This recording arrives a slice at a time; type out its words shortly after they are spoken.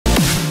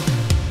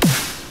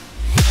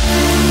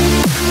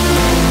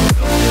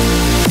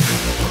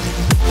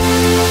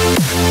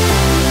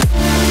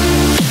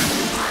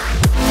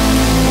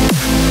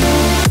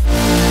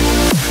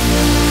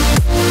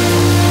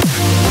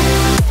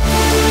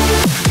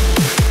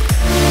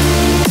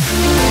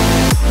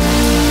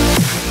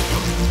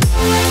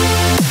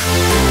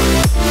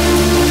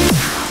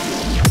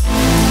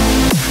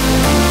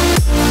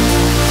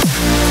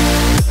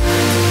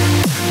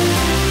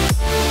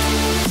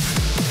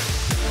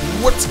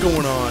What's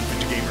going on,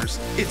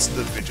 ViJaGamers? It's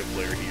the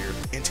ViJaPlayer here,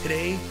 and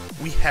today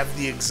we have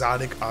the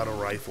exotic auto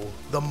rifle,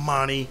 the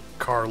Monte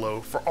Carlo.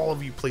 For all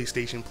of you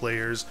PlayStation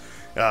players,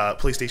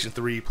 PlayStation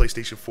 3,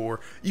 PlayStation 4,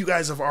 you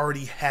guys have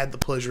already had the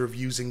pleasure of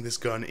using this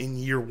gun in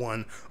year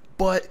 1,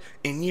 but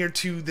in year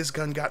 2, this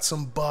gun got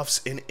some buffs,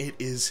 and it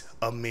is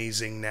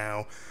amazing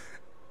now.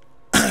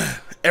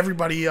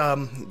 Everybody,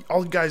 all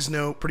you guys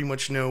know, pretty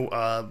much know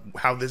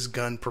how this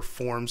gun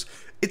performs.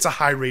 It's a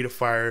high rate of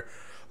fire,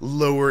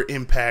 lower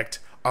impact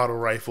auto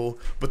rifle,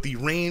 but the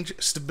range,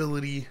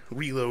 stability,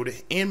 reload,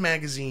 and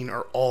magazine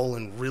are all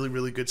in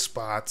really good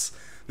spots.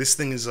 This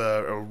thing is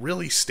a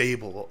really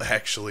stable,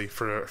 actually,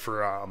 for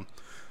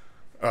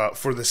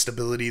the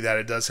stability that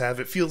it does have.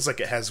 It feels like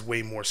it has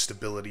way more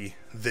stability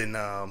than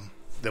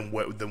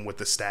what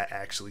the stat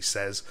actually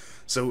says.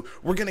 So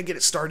we're gonna get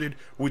it started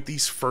with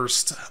these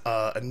first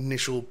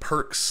initial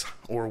perks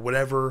or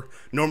whatever.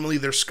 Normally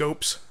they're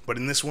scopes, but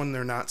in this one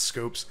they're not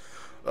scopes.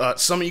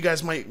 Some of you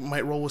guys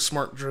might roll with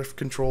smart drift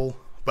control,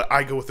 but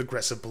I go with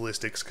aggressive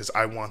ballistics because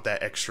I want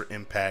that extra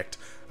impact.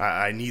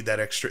 I need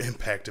that extra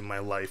impact in my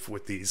life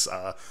with these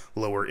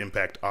lower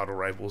impact auto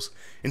rifles.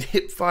 In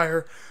hip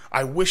fire,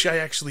 I wish I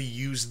actually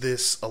used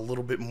this a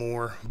little bit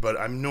more,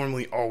 but I'm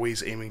normally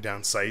always aiming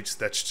down sights.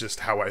 That's just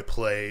how I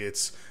play.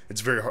 It's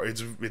very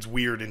hard. It's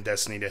weird in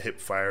Destiny to hip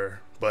fire,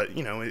 but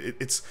you know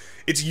it's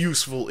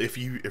useful if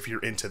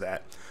you're into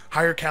that.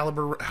 High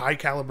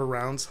caliber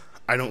rounds,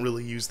 I don't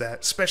really use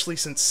that, especially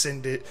since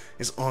Syndit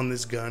is on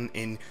this gun.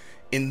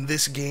 In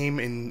this game,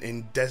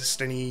 in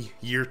Destiny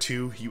Year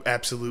 2, you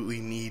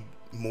absolutely need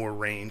more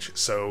range.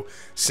 So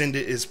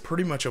Syndit is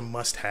pretty much a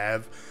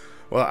must-have.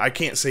 Well, I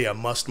can't say a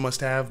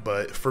must-have,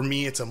 but for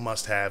me it's a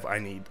must-have. I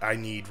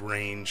need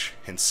range,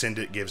 and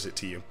Syndit gives it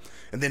to you.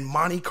 And then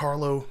Monte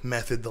Carlo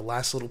method, the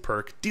last little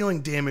perk.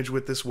 Dealing damage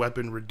with this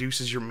weapon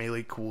reduces your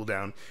melee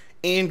cooldown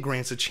and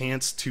grants a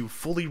chance to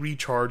fully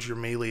recharge your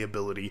melee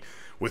ability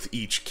with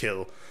each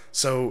kill.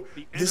 So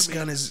this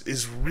gun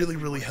is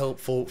really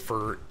helpful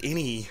for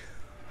any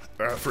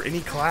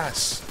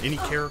class, any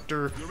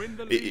character.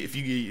 If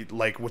you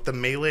like with the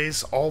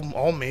melees, all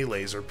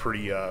melees are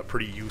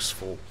pretty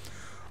useful,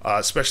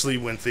 especially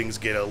when things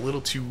get a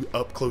little too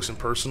up close and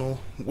personal,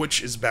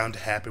 which is bound to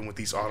happen with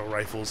these auto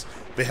rifles.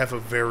 They have a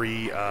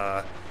very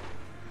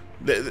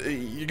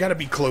you gotta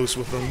be close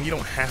with them. You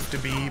don't have to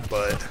be,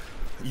 but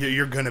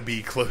you're gonna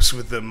be close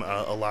with them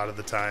a lot of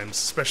the times,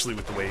 especially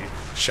with the way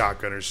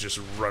shotgunners just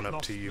run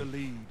up to you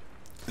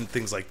and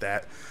things like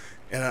that.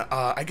 And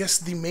I guess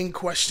the main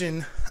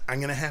question I'm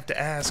going to have to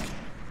ask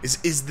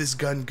is this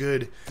gun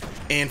good?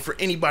 And for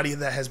anybody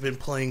that has been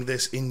playing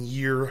this in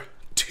year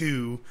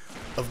 2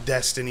 of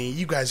Destiny,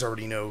 you guys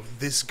already know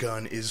this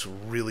gun is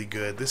really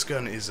good. This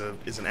gun is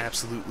an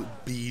absolute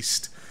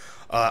beast.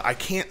 I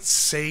can't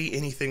say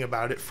anything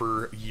about it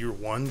for year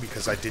 1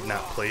 because I did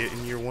not play it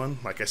in year 1.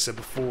 Like I said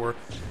before,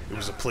 it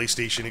was a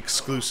PlayStation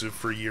exclusive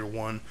for year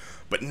 1.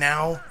 But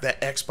now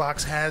that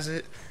Xbox has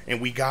it,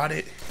 and we got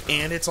it,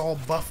 and it's all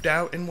buffed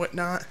out and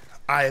whatnot,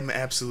 I am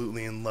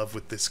absolutely in love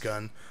with this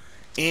gun.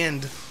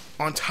 And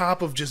on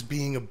top of just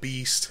being a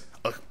beast,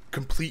 a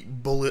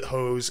complete bullet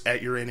hose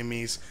at your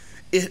enemies,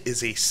 it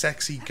is a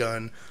sexy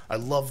gun. I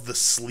love the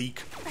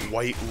sleek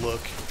white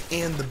look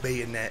and the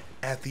bayonet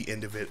at the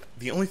end of it.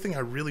 The only thing I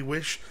really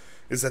wish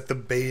is that the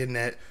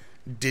bayonet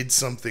did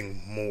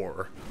something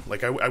more.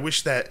 Like I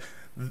wish that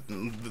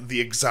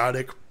the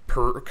exotic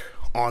perk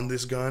on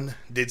this gun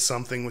did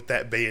something with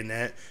that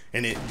bayonet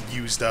and it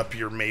used up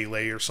your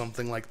melee or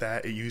something like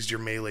that. It used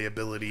your melee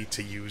ability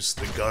to use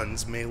the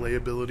gun's melee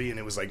ability, and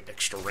it was like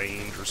extra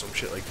range or some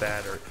shit like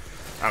that. Or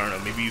I don't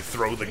know, maybe you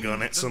throw the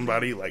gun at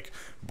somebody like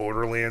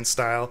Borderlands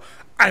style.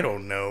 I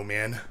don't know,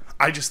 man.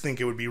 I just think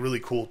it would be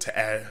really cool to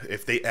add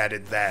if they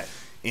added that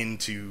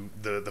into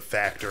the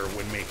factor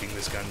when making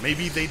this gun.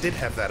 Maybe they did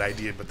have that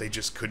idea, but they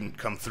just couldn't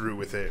come through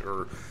with it,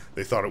 or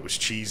they thought it was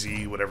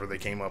cheesy, whatever they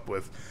came up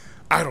with.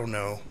 I don't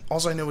know.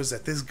 All I know is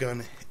that this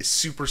gun is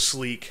super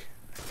sleek,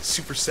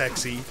 super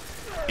sexy,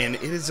 and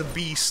it is a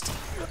beast.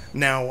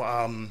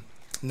 Now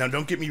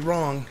don't get me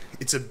wrong,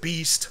 it's a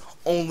beast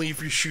only if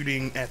you're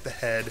shooting at the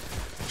head,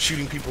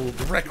 shooting people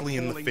directly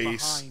in the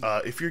face.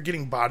 If you're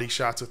getting body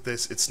shots with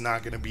this, it's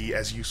not going to be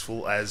as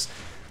useful as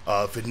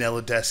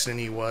vanilla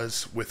Destiny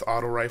was with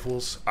auto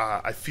rifles.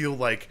 I feel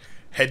like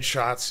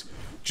headshots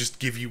just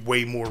give you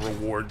way more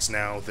rewards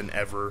now than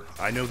ever.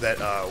 I know that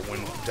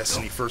when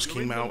Destiny first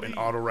came out and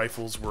auto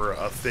rifles were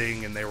a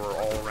thing and they were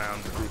all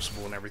around the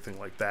Crucible and everything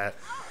like that,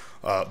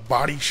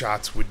 body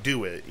shots would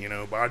do it, you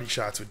know. Body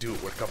shots would do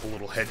it with a couple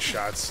little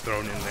headshots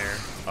thrown in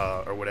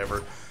there or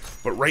whatever.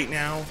 But right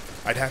now,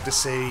 I'd have to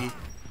say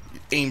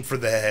aim for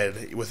the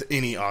head with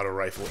any auto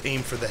rifle.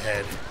 Aim for the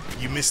head.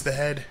 You miss the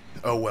head,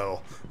 oh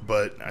well.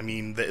 But I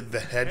mean, the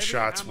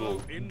headshots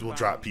will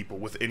drop people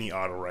with any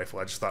auto rifle.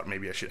 I just thought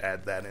maybe I should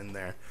add that in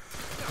there.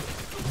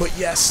 But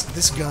yes,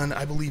 this gun,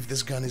 I believe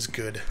this gun is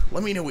good.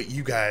 Let me know what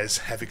you guys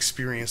have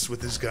experienced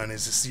with this gun.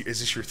 Is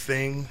this your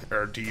thing,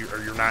 or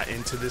you're not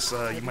into this?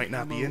 You might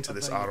not be into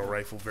this auto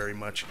rifle very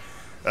much.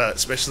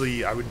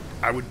 Especially, I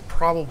would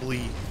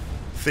probably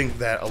think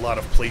that a lot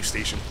of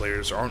PlayStation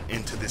players aren't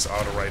into this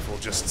auto rifle,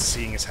 just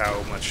seeing as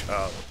how much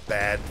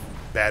bad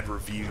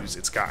reviews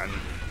it's gotten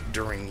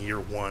during year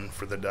one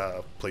for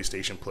the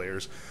PlayStation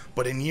players.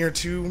 But in year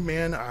two,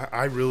 man,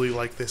 I really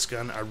like this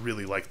gun. I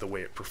really like the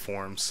way it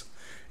performs.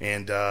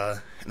 And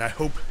I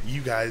hope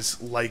you guys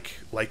like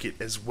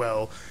it as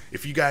well.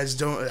 If you guys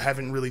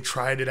haven't really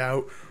tried it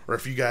out, or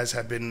if you guys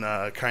have been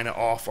kind of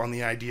off on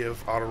the idea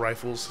of auto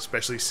rifles,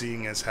 especially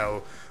seeing as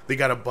how they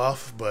got a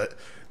buff, but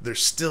they're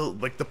still,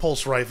 like, the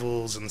pulse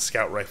rifles and the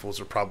scout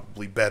rifles are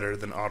probably better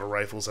than auto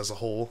rifles as a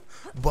whole.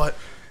 But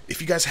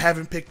if you guys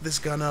haven't picked this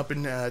gun up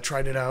and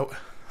tried it out,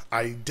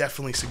 I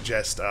definitely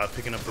suggest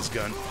picking up this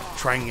gun,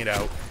 trying it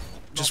out.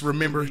 Just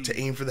remember to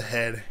aim for the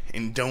head,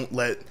 and don't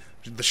let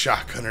the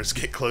shotgunners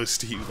get close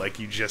to you like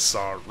you just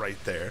saw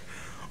right there.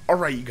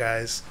 Alright, you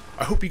guys,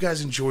 I hope you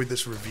guys enjoyed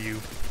this review.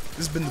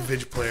 This has been the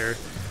ViJaPlayer.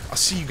 I'll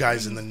see you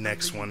guys in the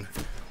next one.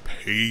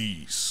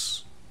 Peace.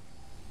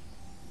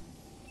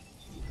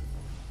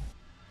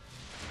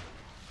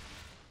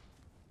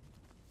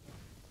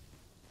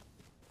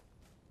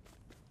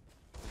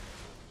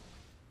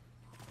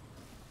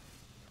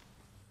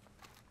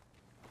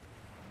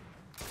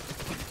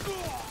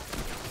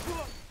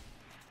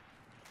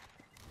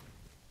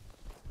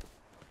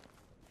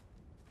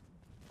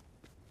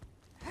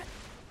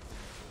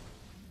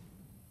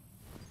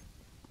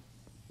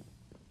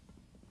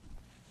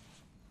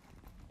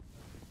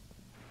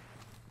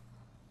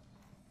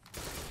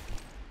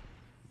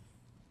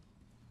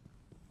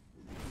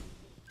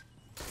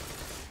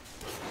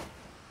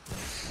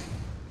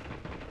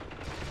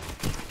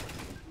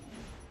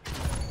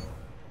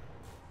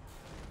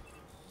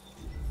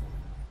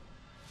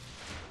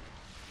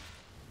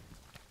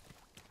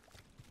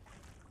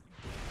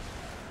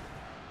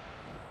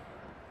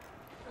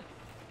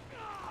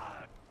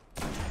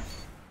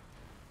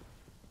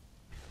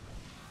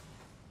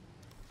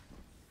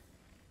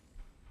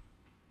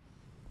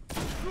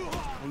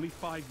 Only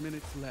 5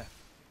 minutes left.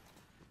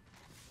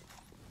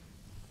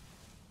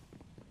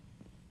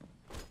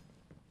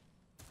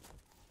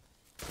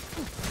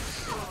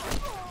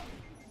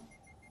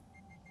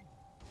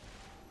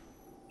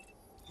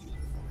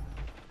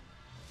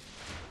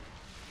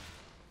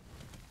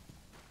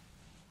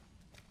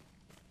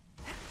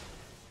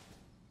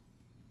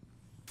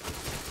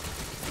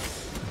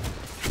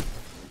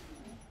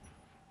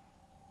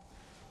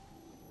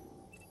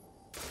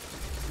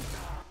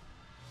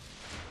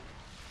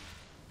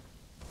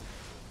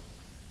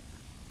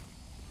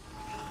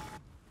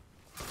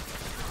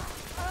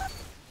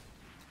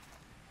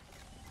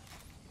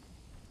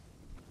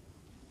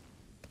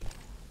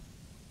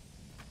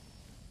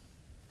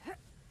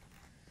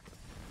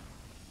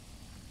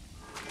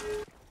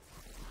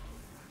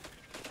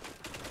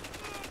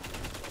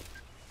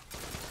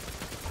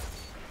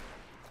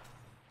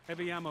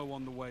 Heavy ammo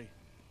on the way.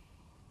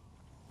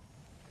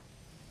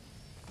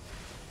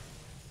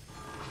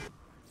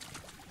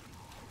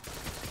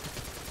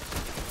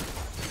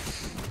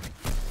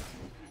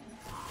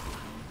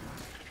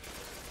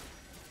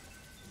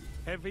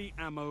 Heavy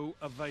ammo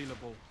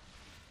available.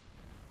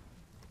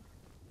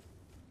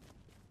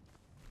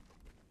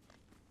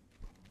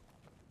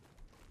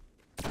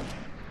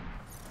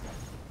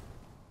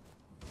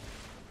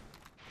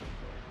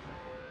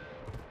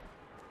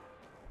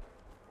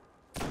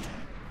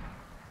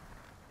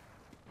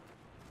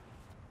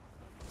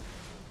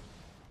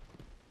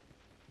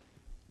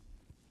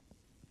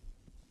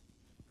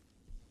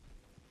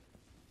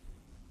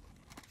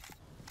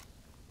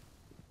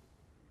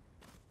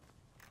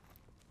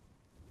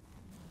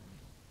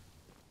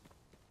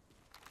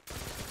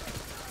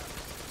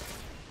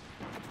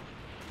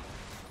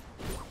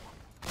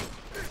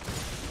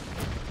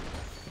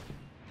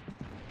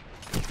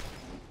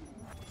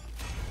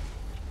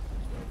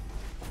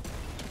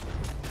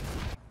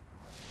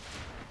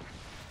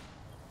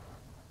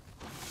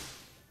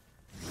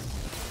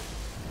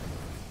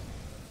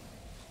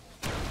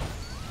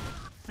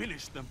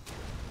 Finish them.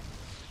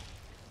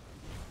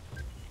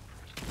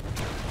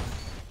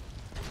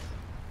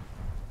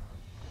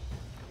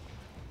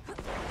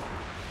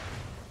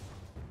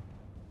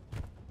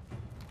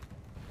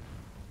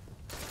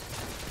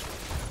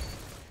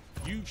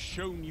 You've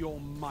shown your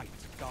might,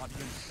 Guardian.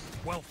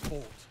 Well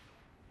fought.